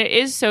shorter. I mean, it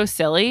is so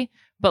silly,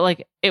 but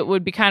like, it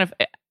would be kind of,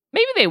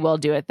 maybe they will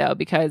do it though,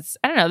 because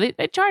I don't know,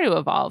 they try to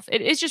evolve.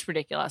 It is just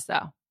ridiculous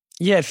though.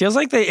 Yeah, it feels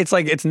like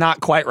it's not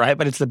quite right,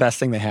 but it's the best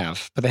thing they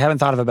have. But they haven't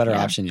thought of a better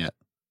option yet.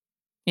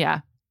 Yeah.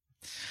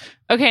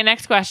 Okay,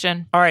 next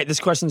question. All right, this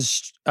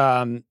question's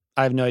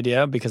I have no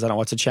idea because I don't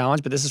watch the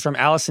challenge, but this is from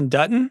Allison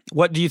Dutton.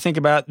 What do you think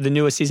about the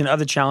newest season of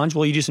the challenge?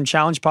 Will you do some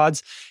challenge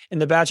pods in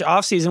the batch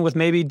off season with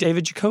maybe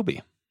David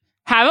Jacoby?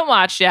 Haven't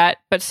watched yet,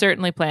 but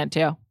certainly plan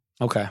to.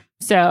 Okay.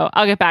 So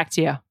I'll get back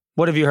to you.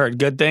 What have you heard?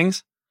 Good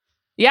things?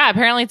 Yeah,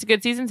 apparently it's a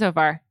good season so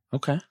far.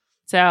 Okay.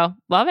 So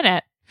loving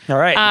it. All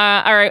right.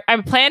 All right. I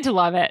plan to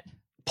love it.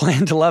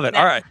 Plan to love it.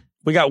 All right.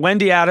 We got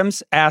Wendy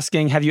Adams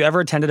asking, have you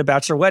ever attended a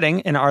bachelor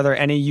wedding? And are there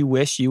any you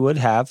wish you would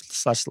have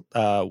 /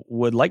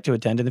 would like to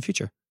attend in the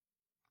future?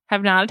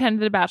 Have not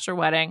attended a bachelor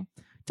wedding.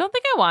 Don't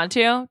think I want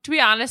to. To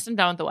be honest, I'm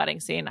done with the wedding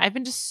scene. I've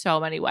been to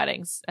so many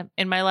weddings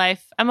in my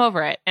life. I'm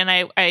over it. And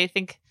I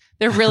think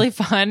they're really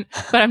fun,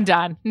 but I'm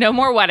done. No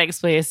more weddings,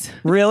 please.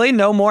 Really?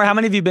 No more? How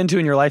many have you been to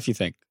in your life, you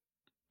think?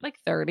 Like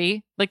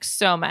 30. Like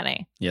so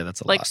many. Yeah,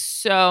 that's a lot. Like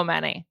so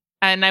many.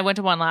 And I went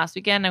to one last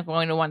weekend. I'm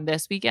going to one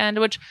this weekend,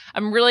 which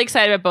I'm really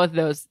excited about both of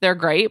those. They're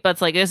great, but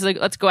it's like, this is like,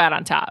 let's go out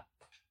on top.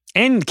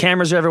 And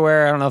cameras are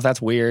everywhere. I don't know if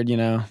that's weird, you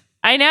know?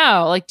 I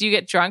know. Like, do you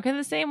get drunk in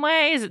the same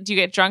way? Do you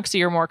get drunk so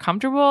you're more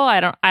comfortable? I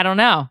don't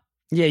know.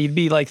 Yeah, you'd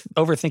be like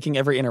overthinking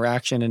every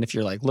interaction. And if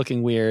you're like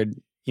looking weird,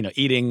 you know,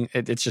 eating,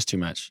 it's just too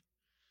much.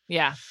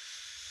 Yeah.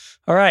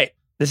 All right.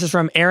 This is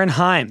from Aaron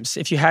Himes.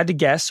 If you had to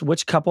guess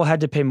which couple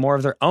had to pay more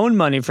of their own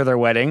money for their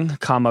wedding,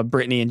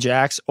 Brittany and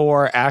Jax,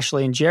 or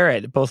Ashley and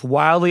Jared, both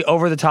wildly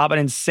over the top and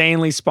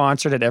insanely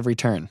sponsored at every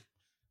turn.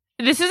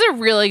 This is a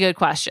really good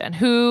question.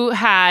 Who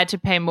had to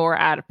pay more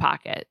out of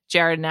pocket,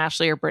 Jared and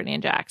Ashley or Brittany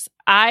and Jax?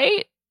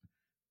 I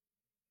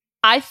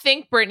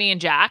think Brittany and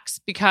Jax,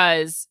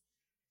 because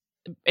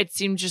it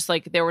seemed just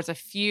like there was a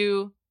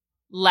few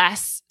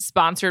less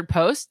sponsored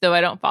posts, though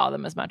I don't follow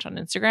them as much on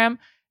Instagram.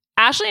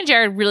 Ashley and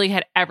Jared really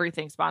had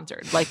everything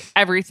sponsored, like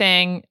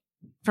everything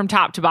from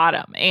top to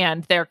bottom,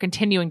 and they're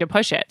continuing to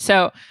push it.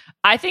 So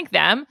I think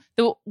them.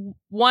 The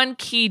one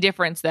key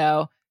difference,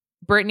 though,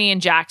 Brittany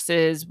and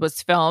Jax's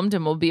was filmed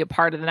and will be a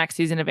part of the next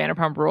season of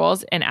Vanderpump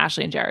Rules, and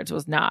Ashley and Jared's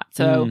was not.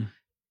 So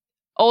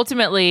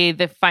ultimately,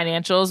 the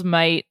financials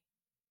might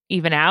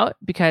even out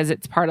because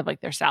it's part of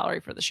like their salary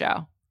for the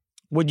show.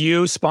 Would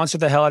you sponsor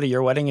the hell out of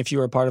your wedding if you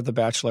were part of the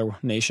Bachelor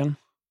Nation?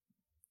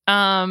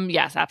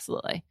 Yes,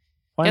 absolutely.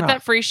 Why Get not?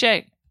 that free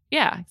shit.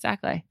 Yeah,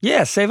 exactly.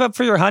 Yeah, save up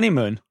for your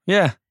honeymoon.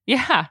 Yeah.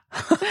 Yeah,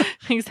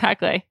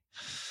 exactly.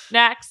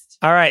 Next.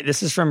 All right.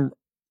 This is from,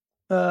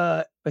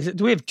 do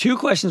we have 2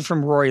 questions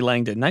from Rory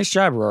Langdon? Nice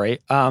job, Rory.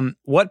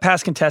 What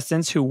past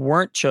contestants who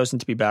weren't chosen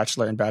to be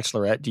Bachelor and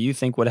Bachelorette do you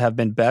think would have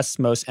been best,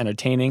 most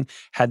entertaining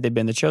had they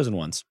been the chosen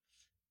ones?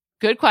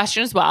 Good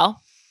question as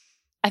well.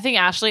 I think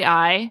Ashley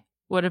I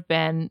would have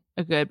been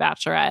a good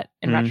Bachelorette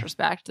in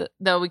retrospect,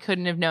 though we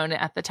couldn't have known it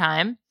at the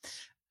time.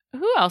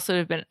 Who else would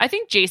have been? I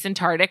think Jason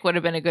Tartick would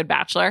have been a good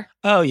Bachelor.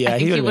 Oh, yeah.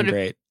 He would have been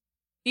great.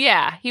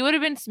 Yeah, he would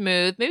have been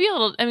smooth. Maybe a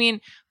little. I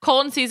mean,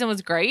 Colton season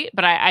was great,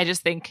 but I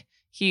just think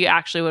he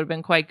actually would have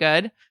been quite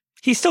good.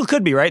 He still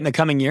could be, right, in the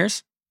coming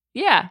years?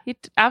 Yeah, he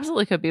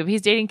absolutely could be. But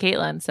he's dating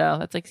Caitlyn, so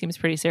that's like seems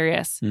pretty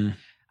serious.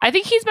 I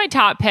think he's my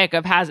top pick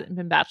of hasn't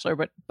been Bachelor,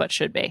 but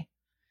should be.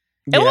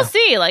 Yeah. And we'll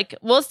see. Like,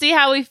 we'll see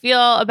how we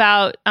feel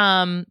about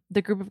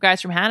the group of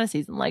guys from Hannah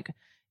season. Like,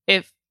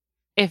 if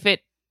it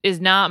is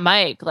not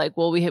Mike, like,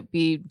 will we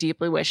be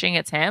deeply wishing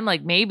it's him?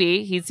 Like,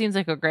 maybe. He seems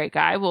like a great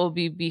guy. Will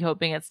we be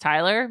hoping it's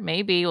Tyler?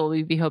 Maybe. Will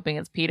we be hoping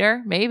it's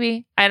Peter?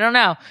 Maybe. I don't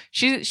know.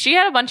 She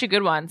had a bunch of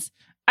good ones.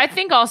 I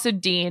think also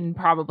Dean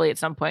probably at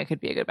some point could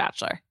be a good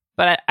Bachelor.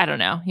 But I don't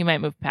know. He might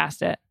move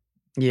past it.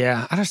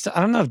 Yeah. I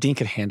don't know if Dean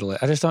could handle it.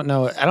 I just don't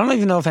know. I don't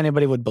even know if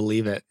anybody would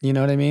believe it. You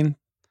know what I mean?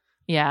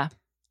 Yeah.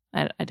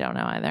 I don't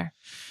know either.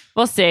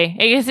 We'll see.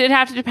 I guess it'd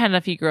have to depend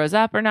if he grows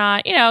up or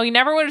not. You know, you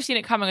never would have seen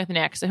it coming with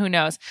Nick, so who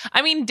knows?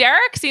 I mean,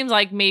 Derek seems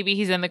like maybe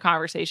he's in the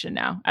conversation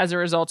now as a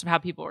result of how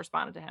people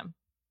responded to him.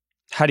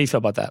 How do you feel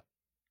about that?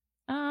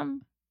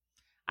 I'm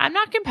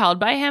not compelled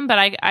by him, but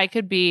I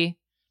could be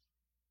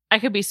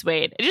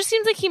swayed. It just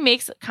seems like he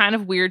makes kind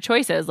of weird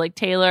choices, like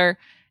Taylor,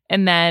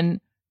 and then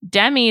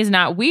Demi is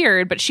not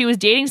weird, but she was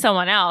dating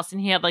someone else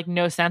and he had like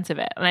no sense of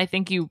it. And I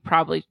think you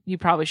probably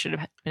should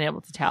have been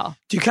able to tell.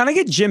 Do you kind of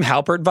get Jim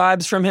Halpert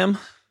vibes from him?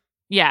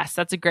 Yes,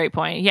 that's a great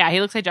point. Yeah,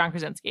 he looks like John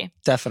Krasinski.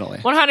 Definitely.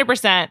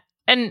 100%.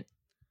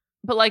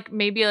 But like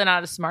maybe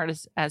not as smart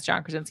as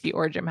John Krasinski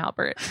or Jim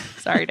Halpert.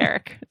 Sorry,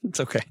 Derek.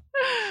 It's okay.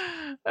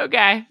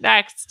 Okay,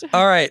 next.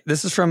 All right.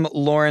 This is from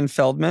Lauren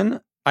Feldman.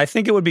 I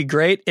think it would be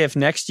great if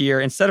next year,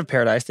 instead of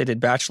Paradise, they did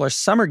Bachelor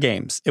Summer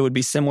Games. It would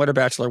be similar to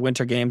Bachelor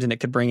Winter Games, and it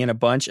could bring in a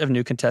bunch of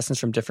new contestants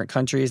from different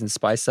countries and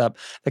spice up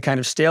the kind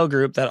of stale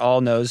group that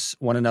all knows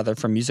one another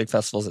from music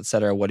festivals,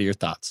 etc. What are your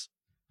thoughts?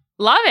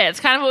 Love it.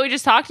 It's kind of what we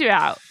just talked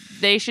about.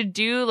 They should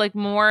do like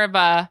more of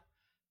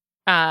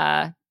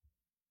a...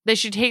 they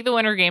should take the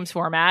Winter Games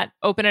format,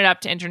 open it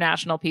up to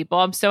international people.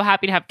 I'm so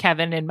happy to have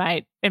Kevin on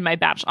my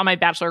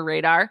Bachelor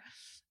radar.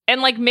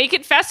 And like make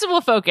it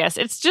festival focused.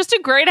 It's just a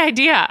great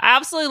idea. I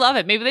absolutely love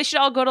it. Maybe they should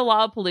all go to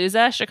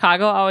Lollapalooza.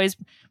 Chicago always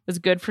was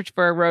good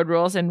for Road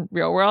Rules and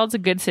Real World. It's a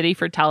good city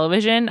for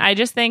television. I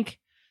just think,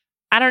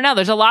 I don't know.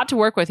 There's a lot to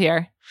work with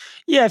here.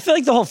 Yeah, I feel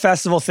like the whole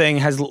festival thing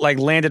has like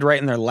landed right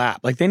in their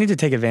lap. Like they need to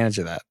take advantage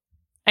of that.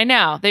 I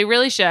know. They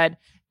really should.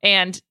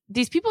 And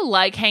these people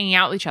like hanging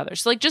out with each other.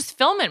 So like just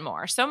film it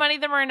more. So many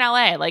of them are in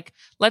LA. Like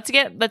let's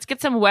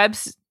get some web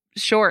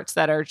shorts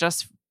that are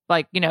just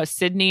like, you know,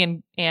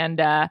 Sydney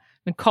and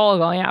Nicole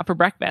going out for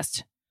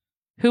breakfast.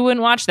 Who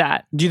wouldn't watch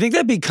that? Do you think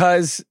that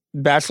because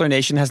Bachelor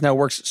Nation has now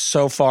worked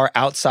so far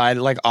outside,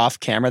 like off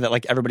camera, that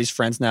like everybody's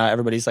friends now,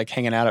 everybody's like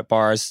hanging out at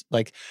bars,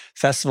 like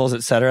festivals,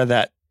 etc.,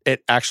 that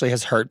it actually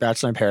has hurt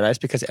Bachelor in Paradise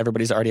because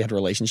everybody's already had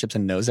relationships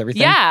and knows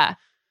everything? Yeah.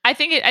 I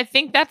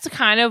think that's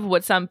kind of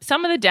what some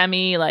of the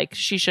Demi, like,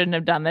 she shouldn't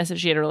have done this if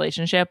she had a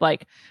relationship.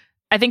 Like,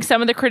 I think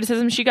some of the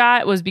criticism she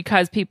got was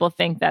because people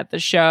think that the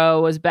show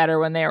was better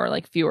when there were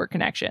like fewer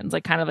connections,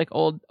 like kind of like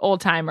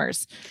old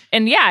timers.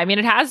 And yeah, I mean,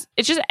 it has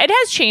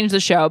changed the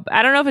show.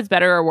 I don't know if it's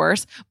better or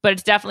worse, but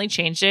it's definitely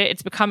changed it.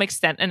 It's become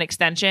an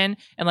extension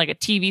and like a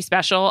TV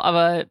special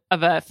of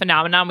a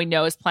phenomenon we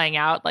know is playing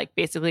out like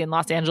basically in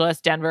Los Angeles,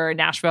 Denver,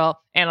 Nashville,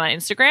 and on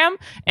Instagram.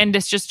 And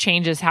this just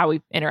changes how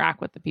we interact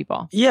with the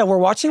people. Yeah, we're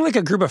watching like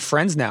a group of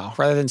friends now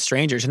rather than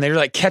strangers, and they're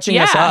like catching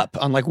us up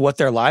on like what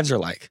their lives are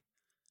like.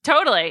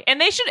 Totally.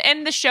 And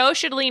the show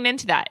should lean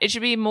into that. It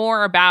should be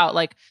more about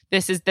like,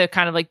 this is the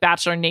kind of like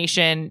Bachelor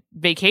Nation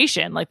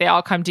vacation. Like they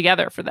all come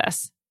together for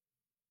this.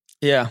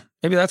 Yeah.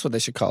 Maybe that's what they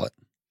should call it.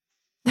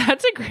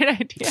 That's a great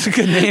idea. It's a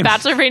good name.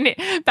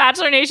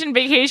 Bachelor Nation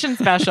vacation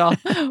special.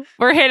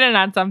 We're hitting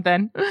on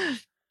something.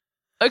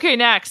 Okay,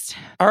 next.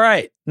 All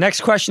right.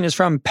 Next question is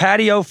from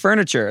Patio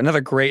Furniture.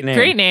 Another great name.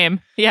 Great name.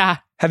 Yeah.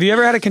 Have you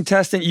ever had a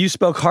contestant you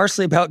spoke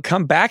harshly about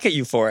come back at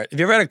you for it? Have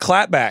you ever had a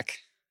clapback?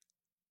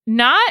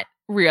 Not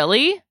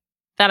really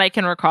that I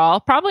can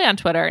recall. Probably on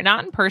Twitter,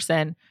 not in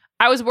person.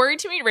 I was worried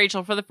to meet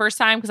Rachel for the first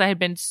time because I had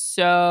been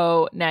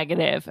so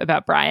negative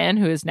about Brian,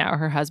 who is now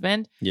her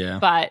husband. Yeah.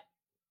 But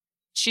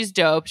she's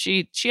dope.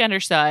 She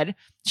understood.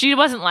 She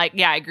wasn't like,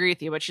 yeah, I agree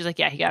with you, but she's like,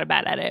 yeah, he got a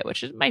bad edit,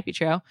 which might be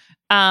true.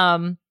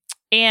 And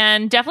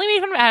definitely made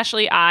fun of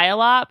Ashley I a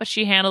lot, but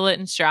she handled it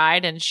in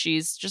stride, and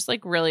she's just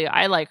like really,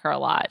 I like her a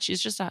lot.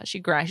 She's just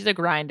she's a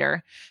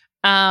grinder.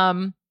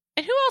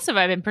 And who else have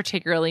I been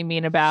particularly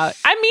mean about?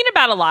 I'm mean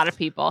about a lot of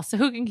people, so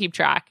who can keep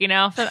track, you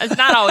know? So it's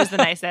not always the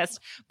nicest.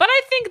 But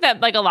I think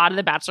that like a lot of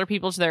the Bachelor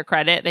people, to their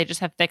credit, they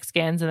just have thick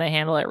skins and they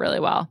handle it really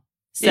well.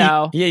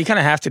 So yeah, you kind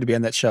of have to be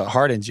on that show. It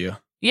hardens you.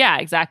 Yeah,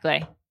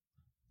 exactly.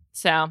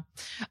 So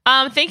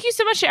thank you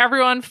so much to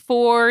everyone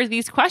for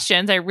these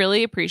questions. I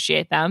really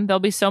appreciate them. There'll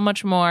be so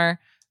much more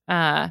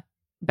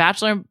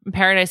Bachelor in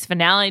Paradise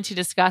finale to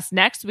discuss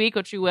next week,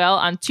 which we will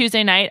on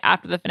Tuesday night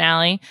after the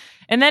finale.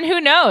 And then who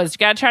knows?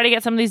 Got to try to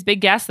get some of these big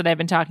guests that I've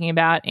been talking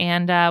about,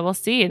 and we'll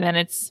see. And then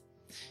it's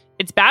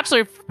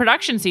Bachelor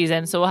production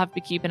season, so we'll have to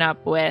be keeping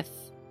up with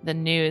the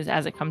news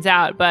as it comes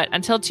out. But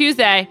until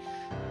Tuesday,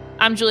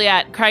 I'm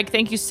Juliette. Craig,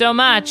 thank you so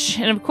much.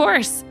 And of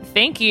course,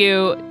 thank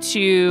you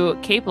to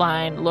Cape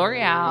Line,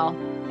 L'Oreal,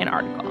 and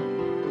Article.